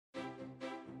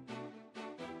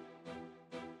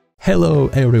Hello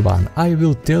everyone, I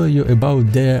will tell you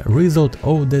about the result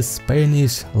of the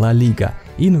Spanish La Liga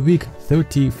in week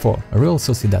 34. Real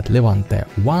Sociedad Levante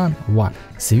 1-1,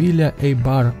 Sevilla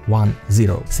Eibar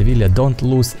 1-0. Sevilla don't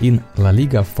lose in La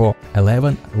Liga for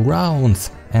 11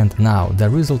 rounds. And now the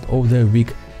result of the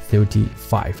week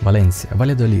 35. Valencia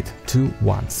Valladolid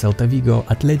 2-1, Celta Vigo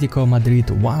Atletico Madrid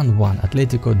 1-1.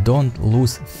 Atletico don't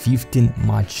lose 15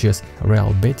 matches.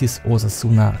 Real Betis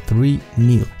Osasuna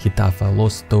 3-0. Getafe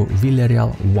lost to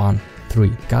Villarreal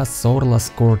 1-3. Cazorla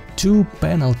scored 2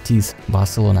 penalties.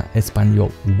 Barcelona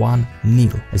Espanyol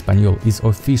 1-0. Espanyol is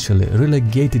officially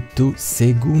relegated to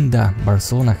Segunda.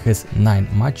 Barcelona has 9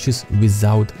 matches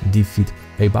without defeat.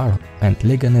 Eibar and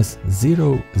Leganés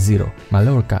 0-0.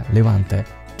 Mallorca Levante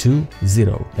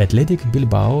 2-0. Athletic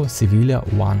Bilbao Sevilla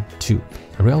 1-2.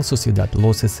 Real Sociedad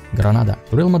loses Granada.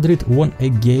 Real Madrid won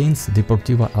against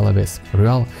Deportivo Alaves.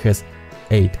 Real has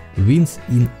 8 wins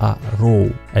in a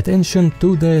row. Attention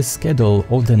to the schedule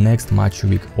of the next match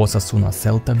week: Osasuna,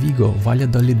 Celta Vigo,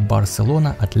 Valladolid,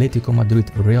 Barcelona, Atletico Madrid,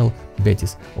 Real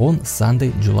Betis. On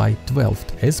Sunday, July 12th,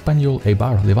 Espanyol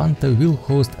Eibar Levante will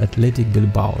host Athletic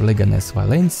Bilbao, Leganés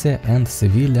Valencia and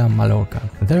Sevilla Mallorca.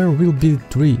 There will be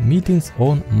 3 meetings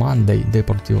on Monday: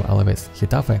 Deportivo Alaves,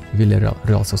 Getafe, Villarreal,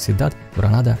 Real Sociedad,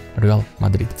 Granada, Real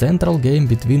Madrid. Central game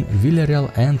between Villarreal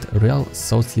and Real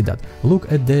Sociedad. Look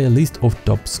at the list of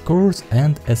top scores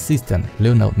and assists.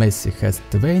 Lionel Messi has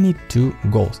 22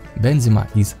 goals. Benzema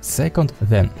is second,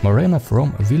 then Moreno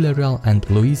from Villarreal and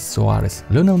Luis Suarez.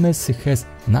 Lionel Messi has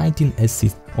 19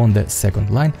 assists on the second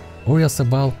line.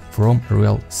 Oyarzabal from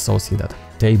Real Sociedad.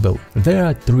 Table. There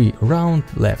are 3 rounds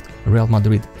left. Real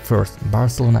Madrid first,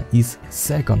 Barcelona is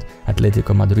second,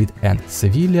 Atletico Madrid and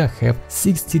Sevilla have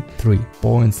 63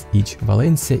 points each.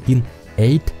 Valencia in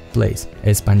 8th place.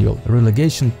 Espanyol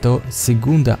relegation to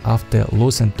Segunda after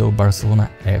losing to Barcelona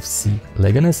FC.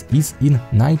 Leganés is in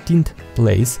 19th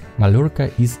place. Mallorca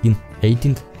is in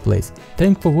 18th place.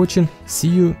 Thanks for watching. See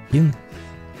you in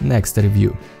next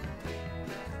review.